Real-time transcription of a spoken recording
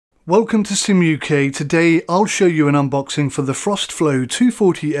Welcome to SimUK. Today I'll show you an unboxing for the FrostFlow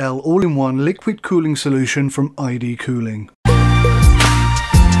 240L all-in-one liquid cooling solution from ID Cooling. I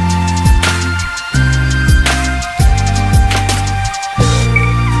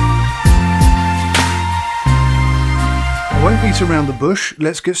won't beat around the bush,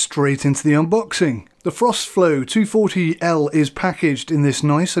 let's get straight into the unboxing. The FrostFlow 240L is packaged in this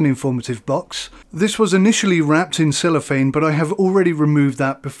nice and informative box. This was initially wrapped in cellophane, but I have already removed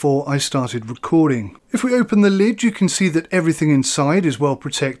that before I started recording. If we open the lid, you can see that everything inside is well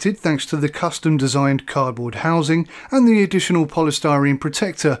protected thanks to the custom designed cardboard housing and the additional polystyrene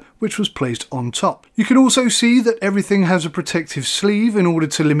protector which was placed on top. You can also see that everything has a protective sleeve in order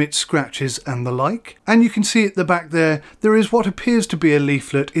to limit scratches and the like. And you can see at the back there is what appears to be a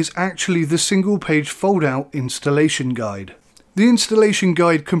leaflet is actually the single page fold-out installation guide. The installation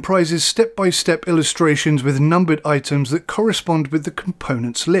guide comprises step-by-step illustrations with numbered items that correspond with the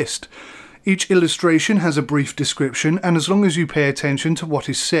components list. Each illustration has a brief description, and as long as you pay attention to what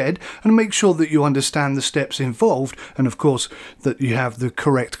is said and make sure that you understand the steps involved, and of course that you have the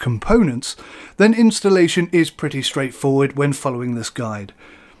correct components, then installation is pretty straightforward when following this guide.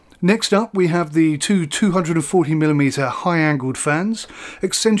 Next up we have the two 240mm high-angled fans,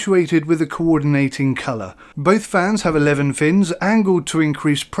 accentuated with a coordinating colour. Both fans have 11 fins, angled to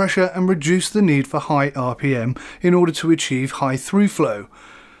increase pressure and reduce the need for high RPM in order to achieve high through-flow.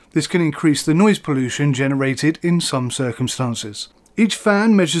 This can increase the noise pollution generated in some circumstances. Each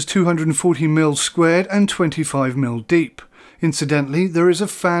fan measures 240mm squared and 25mm deep. Incidentally, there is a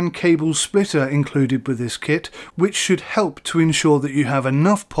fan cable splitter included with this kit, which should help to ensure that you have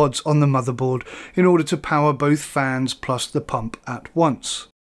enough pods on the motherboard in order to power both fans plus the pump at once.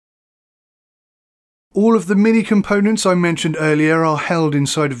 All of the mini components I mentioned earlier are held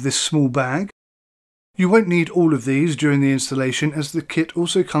inside of this small bag. You won't need all of these during the installation, as the kit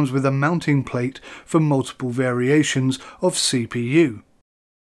also comes with a mounting plate for multiple variations of CPU.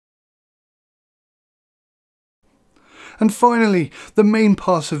 And finally, the main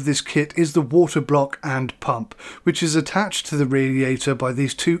part of this kit is the water block and pump, which is attached to the radiator by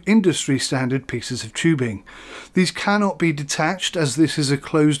these two industry standard pieces of tubing. These cannot be detached as this is a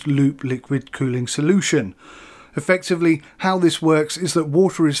closed loop liquid cooling solution. Effectively, how this works is that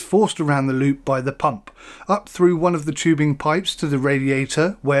water is forced around the loop by the pump, up through one of the tubing pipes to the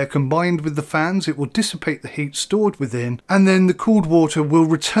radiator, where combined with the fans it will dissipate the heat stored within, and then the cooled water will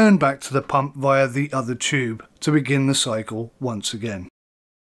return back to the pump via the other tube to begin the cycle once again.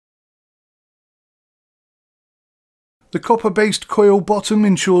 The copper-based coil bottom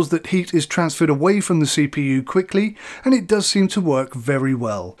ensures that heat is transferred away from the CPU quickly, and it does seem to work very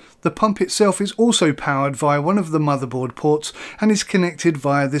well. The pump itself is also powered via one of the motherboard ports and is connected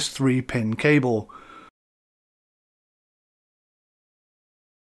via this 3-pin cable.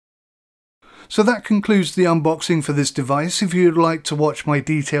 So that concludes the unboxing for this device. If you'd like to watch my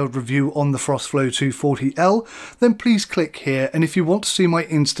detailed review on the FrostFlow 240L, then please click here, and if you want to see my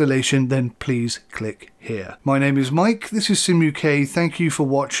installation, then please click here. My name is Mike, this is SimUK, thank you for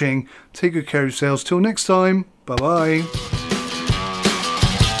watching, take good care of yourselves, till next time, bye bye.